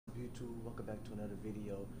YouTube, welcome back to another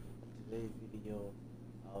video. In today's video,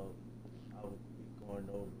 I will be going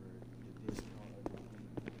over the discount of the week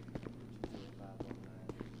for GTA 5 online.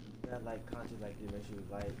 If you got like content like this, make sure you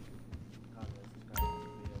like, comment, subscribe to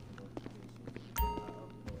the bell for notifications. I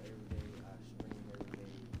upload every day, I stream every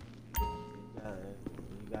day.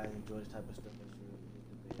 If you guys enjoy this type of stuff, make sure you hit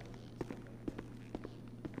the bell and stuff like that.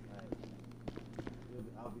 Alright,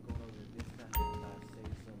 I'll be going over the discount, how to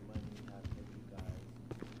save some money, how to help you guys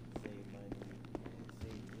save money and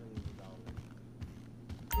save millions of dollars.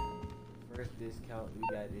 First discount we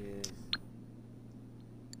got is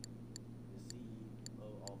the CEO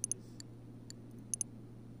office.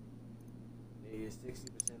 It is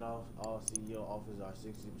 60% off. All CEO offers are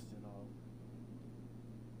 60% off.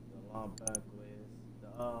 The Long Bank West.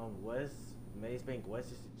 The West, Maze Bank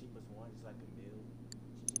West is the cheapest one. It's like a meal.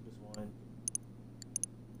 It's the cheapest one.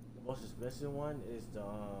 The most expensive one is the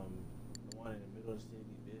one in the middle of the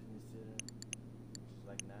city, Business Center, which is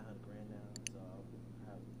like 900 grand now. So I'll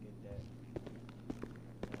have to get that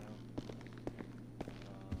now.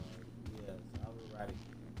 Yeah, so I would rather.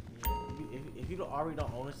 Yeah, if you already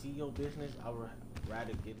don't own a CEO business, I would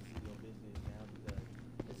rather get a CEO business now because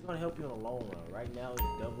it's gonna help you in the long run. Right now, it's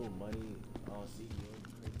double money on CEO,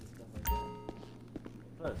 crazy stuff like that.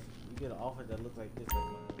 Plus, you get an offer that looks like this, like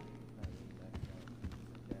mine.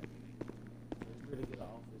 Really get an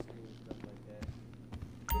office, cool stuff like that.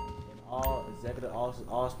 And all executive,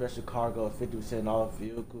 all special cargo, 50% off.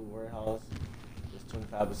 Vehicle warehouse is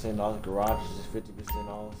 25% off. Garage is 50%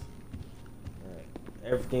 off.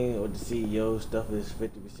 Everything with the CEO stuff is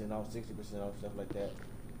 50% off, 60% off, stuff like that,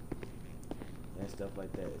 and stuff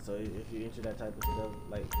like that. So if you're into that type of stuff,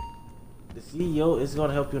 like the CEO, it's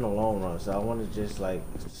gonna help you in the long run. So I want to just like,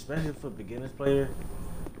 especially for beginners player,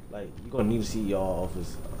 like you're gonna need a CEO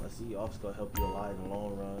office. A CEO office gonna help you a lot in the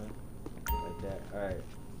long run, like that. All right.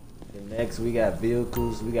 Then next we got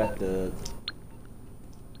vehicles. We got the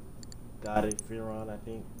God Fearon, I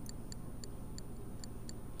think.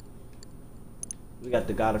 We got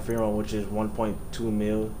the God Fearon, which is 1.2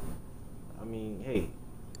 mil. I mean, hey,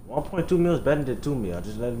 1.2 mil is better than 2 mil.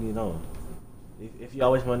 Just letting you know. If you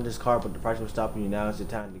always wanted this car, but the price was stopping you, now is the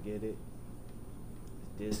time to get it.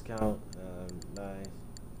 Discount, nice.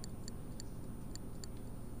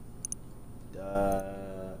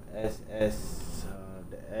 The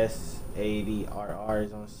the S80RR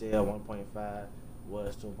is on sale, 1.5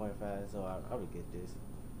 was 2.5, so I would get this.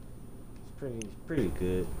 It's pretty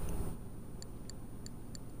good.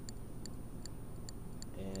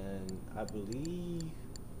 And I believe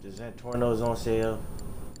the Zentorno is on sale,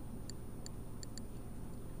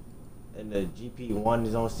 and the GP1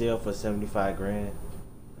 is on sale for 75 grand.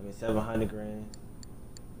 I mean 700 grand.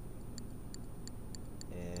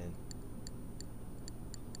 And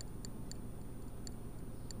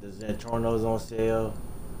the Zentorno is on sale,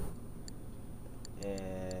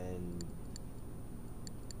 and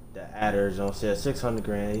the Adder is on sale, 600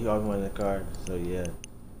 grand. He always wanted the car, so yeah.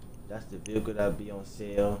 That's the vehicle that'll be on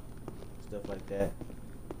sale, stuff like that.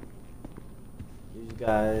 These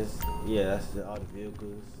guys, yeah, that's all the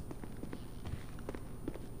vehicles.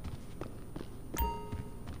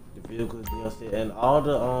 The vehicles be on sale, and all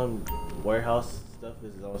the warehouse stuff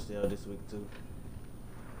is on sale this week too.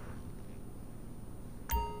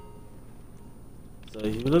 So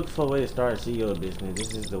if you look for a way to start a CEO business,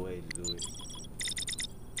 this is the way to do it.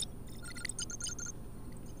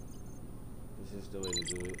 This is the way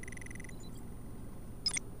to do it.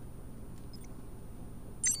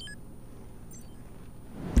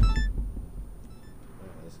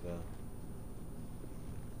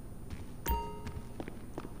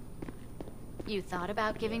 You thought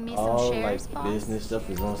about giving me some shares, like, boss? Business stuff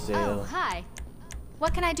is on sale. Oh, hi.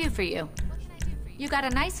 What can I do for you? You got a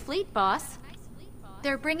nice fleet, boss.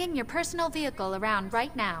 They're bringing your personal vehicle around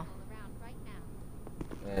right now.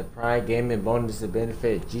 Prime Gaming bonus to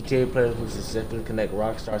benefit GTA players who successfully connect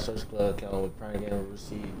Rockstar Social Club account with Prime Gaming will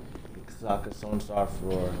receive the Soccer Star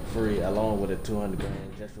for free, along with a 200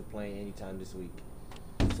 grand just for playing anytime this week.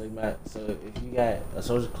 So if you got a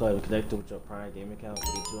social club connected with your Prime Gaming account,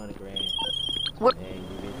 you get 200 grand. What? And you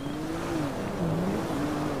get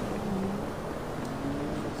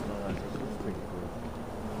it's pretty cool.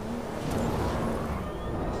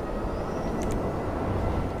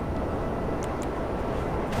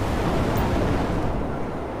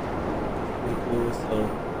 So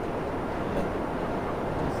yeah.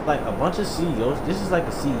 It's like a bunch of CEOs. This is like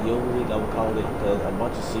a CEO league, I would call it, because a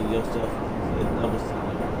bunch of CEO stuff. It's double CEO.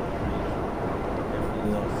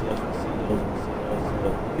 Everything's on sale for CEOs and CEOs. So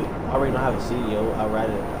if you already don't have a CEO, I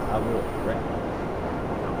would recommend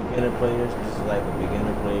beginner players. This is like a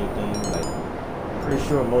beginner player thing. Like Pretty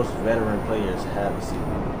sure most veteran players have a CV.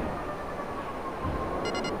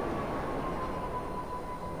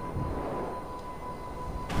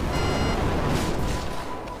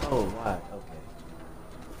 Oh, why? Okay.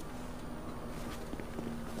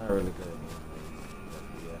 Not really good at gameplay, but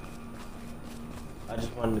yeah. I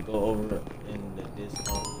just wanted to go over in the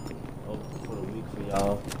discount for the week for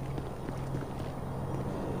y'all.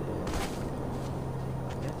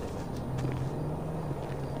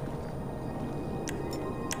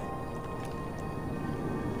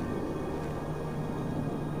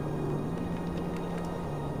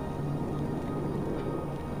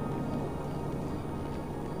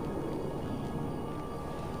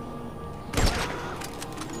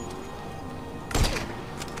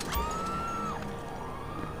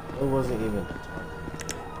 It wasn't even a target.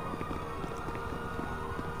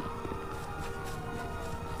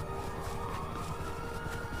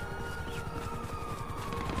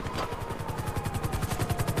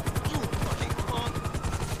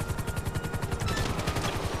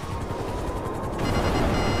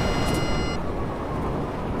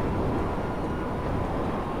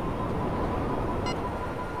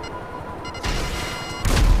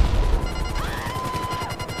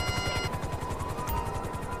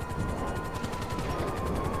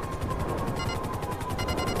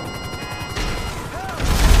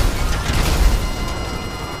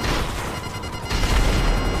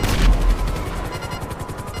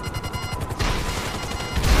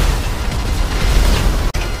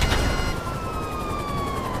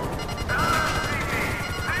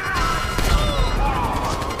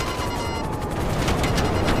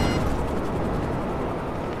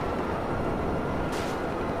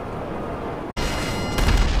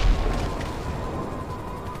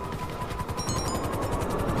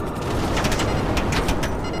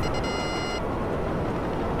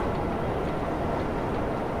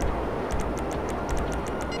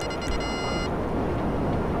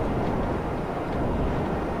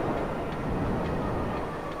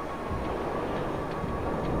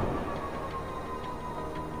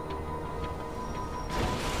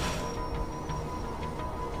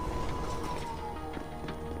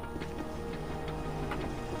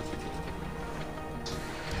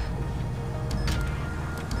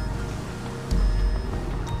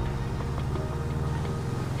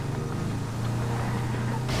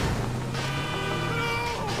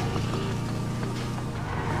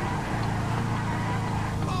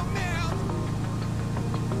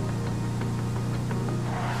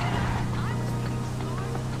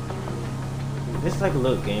 This is like a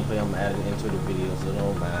little gameplay I'm adding into the video, so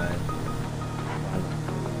don't mind.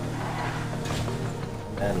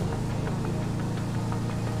 I'm adding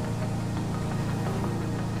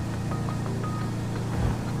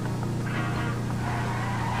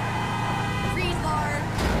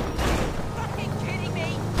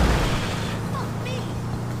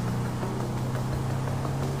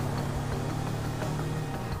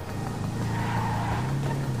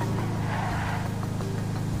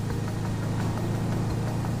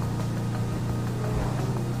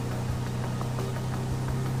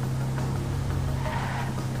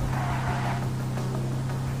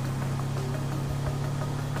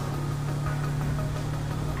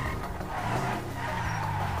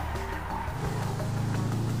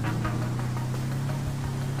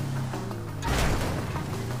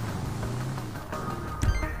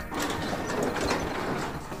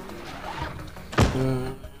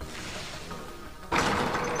and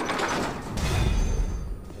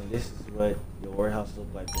this is what your warehouse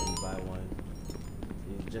looks like when you buy one.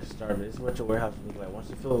 You just started. This is what your warehouse will look like. Once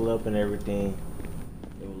you fill it up and everything,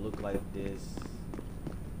 it will look like this.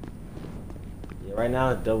 Yeah, right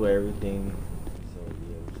now it's double everything. So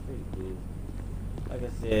yeah, it's pretty cool. Like I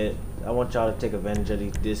said, I want y'all to take advantage of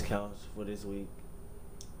these discounts for this week,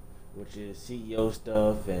 which is CEO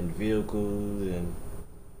stuff and vehicles and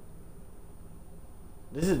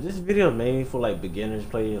this video is mainly for like beginners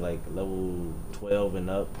players, like level 12 and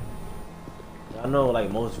up. I know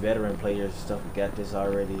like most veteran players and stuff got this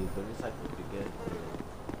already, but it's like for beginners.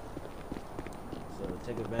 So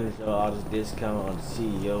take advantage of all this discount on the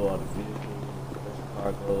CEO, all the vehicles, special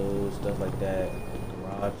cargo, stuff like that.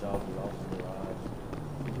 Garage, office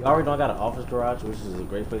garage. You already know I got an office garage, which is a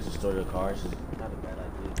great place to store your cars. It's not a bad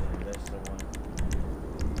idea to invest in one.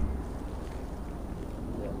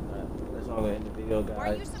 That's all I'm gonna end the video, guys.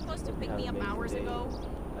 Weren't you supposed to pick me up hours ago?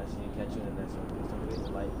 I see you catch you in the next one. Please don't forget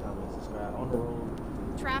to like, comment, subscribe on the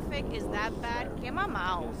road. Traffic is that bad? Get my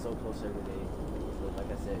mouth. Getting so close every day. So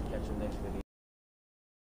like I said, catch you next video.